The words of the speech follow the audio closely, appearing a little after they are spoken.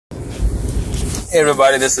Hey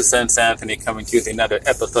everybody, this is Sense Anthony coming to you with another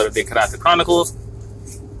episode of the Karate Chronicles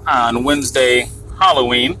on Wednesday,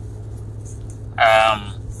 Halloween.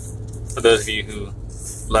 For those of you who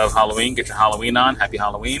love Halloween, get your Halloween on. Happy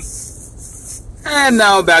Halloween. And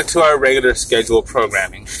now back to our regular scheduled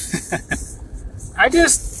programming. I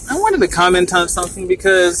wanted to comment on something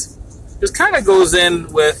because this kind of goes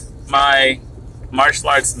in with my martial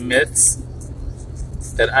arts myths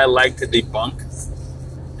that I like to debunk.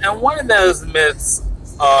 And one of those myths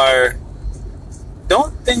are,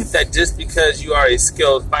 don't think that just because you are a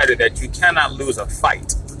skilled fighter that you cannot lose a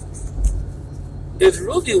fight. It's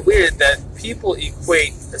really weird that people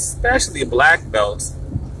equate, especially black belts,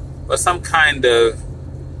 with some kind of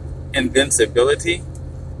invincibility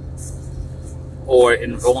or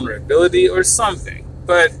invulnerability or something.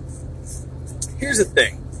 But here's the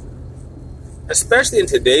thing. Especially in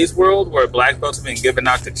today's world where black belts have been given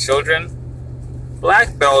out to children,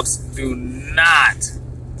 black belts do not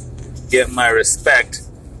get my respect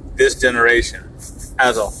this generation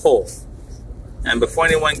as a whole. And before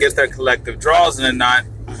anyone gets their collective draws in a knot,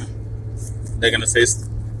 they're going to say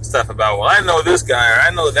stuff about, well, I know this guy or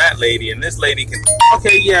I know that lady and this lady can...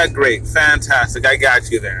 Okay, yeah, great, fantastic, I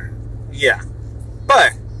got you there. Yeah.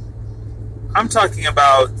 But I'm talking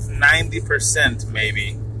about 90%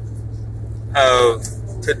 maybe of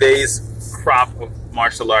today's crop of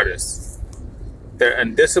martial artists. They're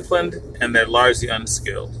undisciplined and they're largely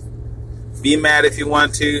unskilled. Be mad if you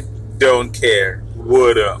want to, don't care.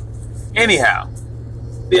 Would up. Anyhow,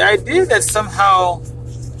 the idea that somehow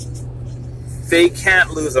they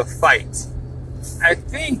can't lose a fight. I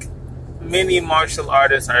think many martial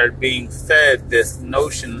artists are being fed this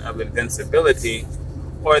notion of invincibility,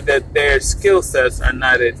 or that their skill sets are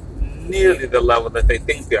not at nearly the level that they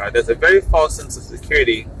think they are. There's a very false sense of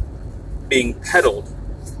security being peddled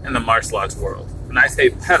in the martial arts world. And I say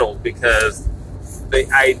peddled because the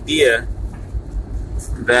idea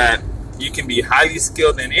that you can be highly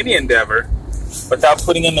skilled in any endeavor without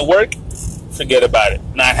putting in the work, forget about it.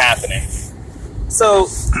 Not happening. So,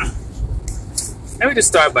 let me just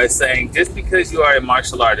start by saying, just because you are a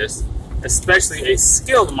martial artist, especially a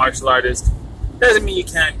skilled martial artist, doesn't mean you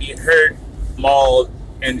can't be hurt, mauled,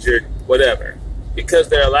 injured, whatever. Because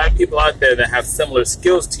there are a lot of people out there that have similar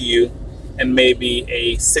skills to you and maybe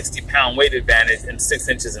a 60-pound weight advantage and 6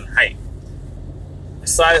 inches in height.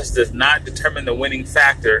 Size does not determine the winning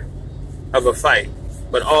factor of a fight.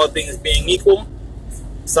 But all things being equal,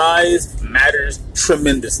 size matters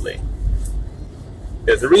tremendously.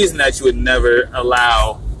 There's a reason that you would never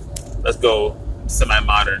allow, let's go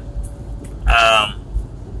semi-modern,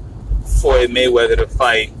 Floyd Mayweather to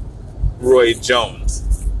fight Roy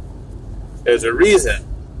Jones. There's a reason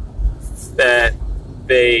that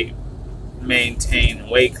they maintain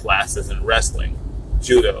weight classes in wrestling,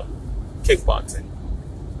 judo, kickboxing,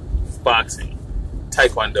 boxing,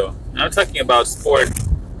 taekwondo. And I'm talking about sport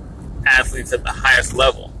athletes at the highest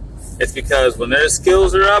level. It's because when their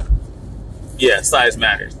skills are up, yeah, size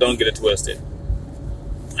matters. Don't get it twisted.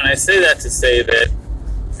 And I say that to say that,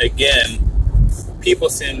 again, people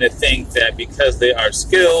seem to think that because they are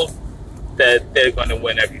skilled, that they're going to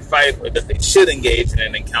win every fight, or that they should engage in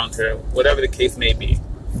an encounter, whatever the case may be.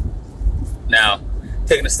 Now,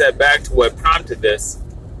 taking a step back to what prompted this,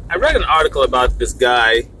 I read an article about this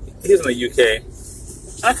guy. He's in the UK.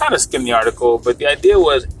 I kind of skimmed the article, but the idea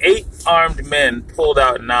was 8 armed men pulled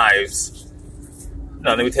out knives.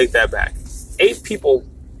 No, let me take that back. 8 people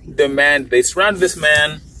they surrounded this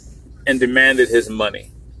man and demanded his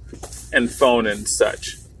money and phone and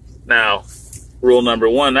such. Now, rule number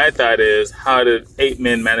 1, I thought, is how did 8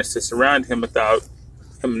 men manage to surround him without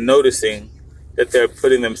him noticing that they're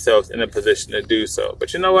putting themselves in a position to do so?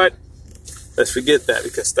 But you know what? Let's forget that,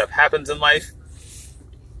 because stuff happens in life.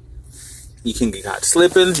 You can get caught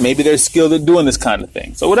slipping. Maybe they're skilled at doing this kind of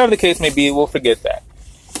thing. So whatever the case may be, we'll forget that.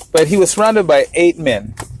 But he was surrounded by 8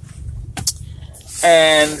 men.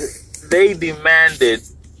 And they demanded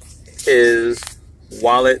his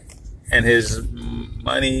wallet and his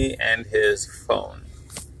money and his phone.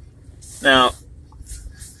 Now,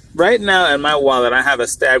 right now in my wallet, I have a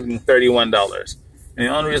staggering $31. And the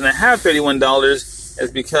only reason I have $31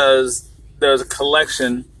 is because there's a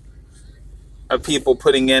collection of people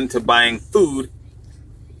putting into buying food,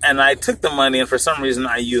 and I took the money, and for some reason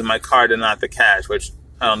I used my card and not the cash, which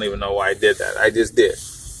I don't even know why I did that. I just did.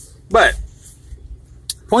 But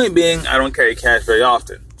point being, I don't carry cash very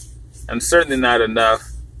often, and certainly not enough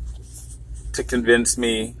to convince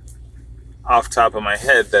me off top of my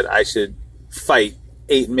head that I should fight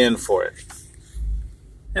 8 men for it.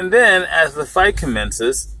 And then, as the fight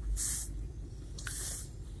commences,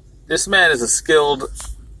 this man is a skilled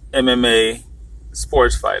MMA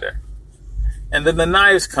sports fighter. And then the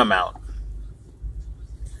knives come out.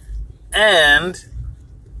 And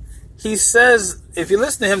he says, if you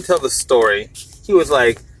listen to him tell the story, he was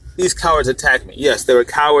like, these cowards attacked me. Yes, they were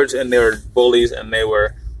cowards and they were bullies and they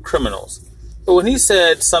were criminals. But when he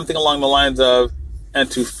said something along the lines of, and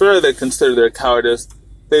to further consider their cowardice,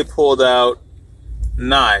 they pulled out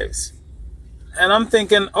knives. And I'm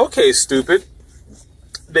thinking, okay, stupid.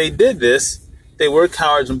 They did this. They were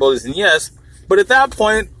cowards and bullies, and yes, but at that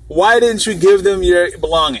point, why didn't you give them your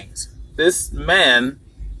belongings? This man,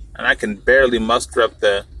 and I can barely muster up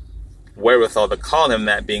the wherewithal to call him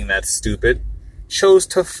that, being that stupid, chose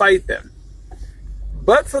to fight them.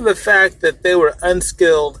 But for the fact that they were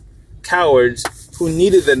unskilled cowards who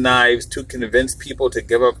needed the knives to convince people to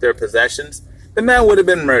give up their possessions, the man would have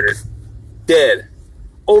been murdered. Dead.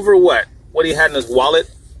 Over what? What he had in his wallet?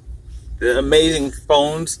 The amazing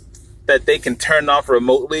phones that they can turn off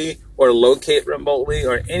remotely or locate remotely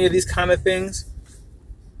or any of these kind of things.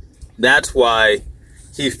 That's why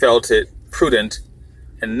he felt it prudent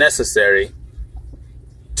and necessary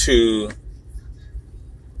to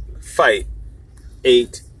fight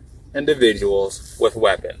 8 individuals with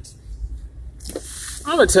weapons.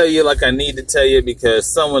 I'm going to tell you like I need to tell you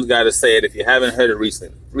because someone's got to say it if you haven't heard it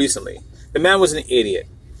recently. The man was an idiot.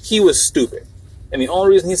 He was stupid. And the only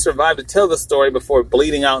reason he survived to tell the story before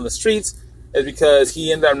bleeding out in the streets is because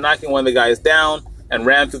he ended up knocking one of the guys down and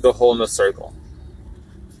ran through the hole in the circle.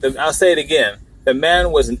 I'll say it again. The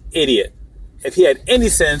man was an idiot. If he had any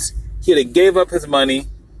sense, he'd have gave up his money.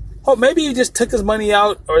 Oh, maybe he just took his money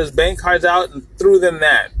out or his bank cards out and threw them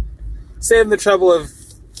that. Save him the trouble of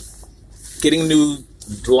getting new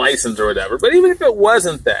license or whatever. But even if it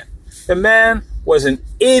wasn't that, the man was an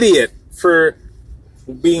idiot for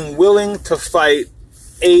being willing to fight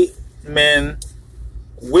 8 men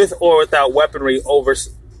with or without weaponry over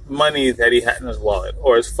money that he had in his wallet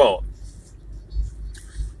or his phone.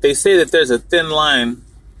 They say that there's a thin line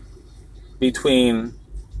between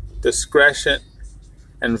discretion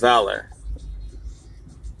and valor.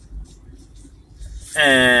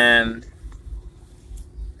 And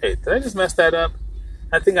hey, did I just mess that up?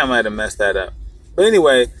 I think I might have messed that up. But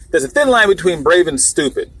anyway, there's a thin line between brave and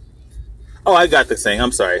stupid. Oh, I got the thing.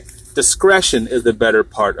 I'm sorry. Discretion is the better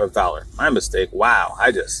part of valor. My mistake. Wow,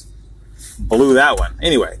 I just blew that one.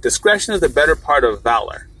 Anyway, discretion is the better part of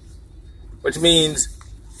valor, which means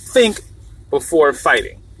think before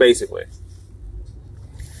fighting, basically.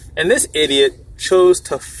 And this idiot chose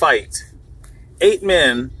to fight 8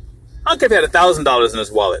 men. I don't care if he had $1,000 in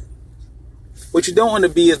his wallet. What you don't want to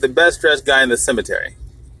be is the best dressed guy in the cemetery.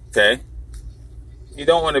 Okay? You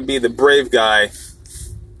don't want to be the brave guy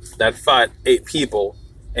that fought 8 people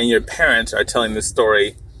and your parents are telling this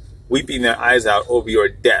story, weeping their eyes out over your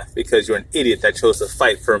death because you're an idiot that chose to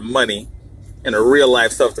fight for money in a real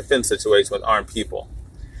life self-defense situation with armed people.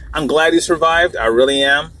 I'm glad he survived. I really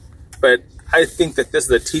am. But I think that this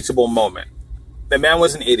is a teachable moment. The man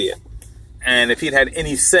was an idiot. And if he'd had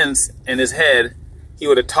any sense in his head, he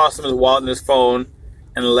would have tossed him his wallet and his phone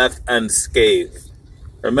and left unscathed.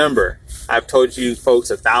 Remember, I've told you folks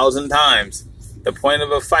 1,000 times, the point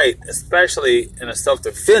of a fight, especially in a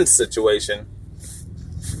self-defense situation,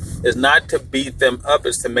 is not to beat them up,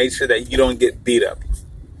 it's to make sure that you don't get beat up.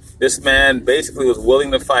 This man basically was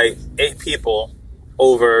willing to fight 8 people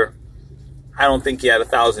over, I don't think he had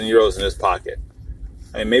 1,000 euros in his pocket.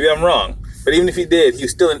 I mean, maybe I'm wrong, but even if he did, he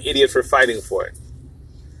was still an idiot for fighting for it.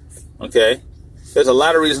 Okay? There's a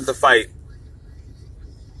lot of reasons to fight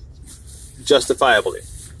justifiably.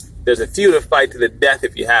 There's a few to fight to the death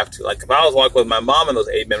if you have to. Like if I was walking with my mom and those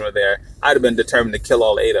 8 men were there, I'd have been determined to kill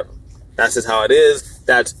all 8 of them. That's just how it is.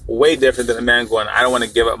 That's way different than a man going, I don't want to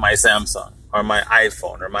give up my Samsung or my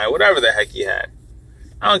iPhone or my whatever the heck he had.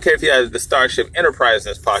 I don't care if he had the Starship Enterprise in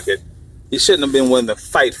his pocket. He shouldn't have been willing to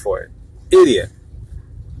fight for it. Idiot.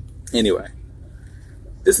 Anyway,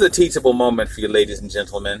 this is a teachable moment for you, ladies and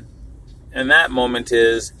gentlemen. And that moment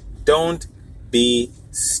is, don't be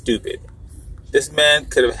stupid. This man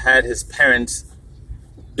could have had his parents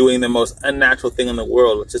doing the most unnatural thing in the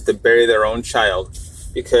world, which is to bury their own child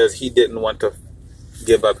because he didn't want to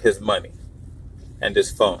give up his money and his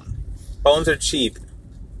phone. Phones are cheap.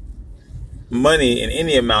 Money in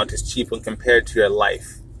any amount is cheap when compared to your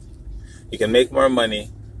life. You can make more money.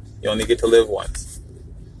 You only get to live once.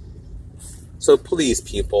 So please,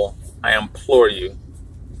 people, I implore you,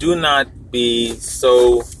 do not be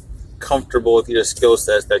so comfortable with your skill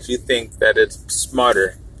sets that you think that it's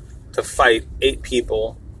smarter to fight 8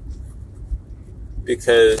 people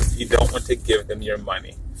because you don't want to give them your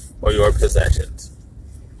money or your possessions.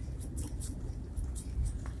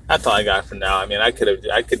 That's all I got for now. I mean, I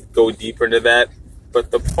could go deeper into that,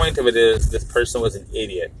 But the point of it is, this person was an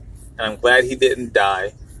idiot. And I'm glad he didn't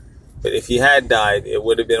die. But if he had died, it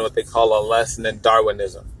would have been what they call a lesson in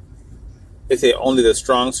Darwinism. They say only the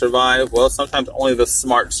strong survive. Well, sometimes only the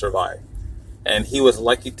smart survive. And he was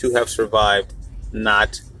lucky to have survived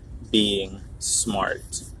not being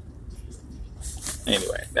smart.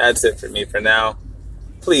 Anyway, that's it for me for now.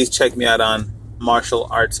 Please check me out on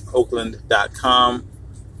martialartsoakland.com.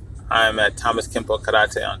 I'm at Thomas Kimpo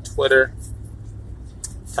Karate on Twitter,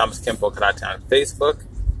 Thomas Kimpo Karate on Facebook.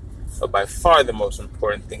 But by far the most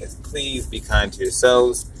important thing is please be kind to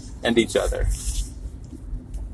yourselves and each other.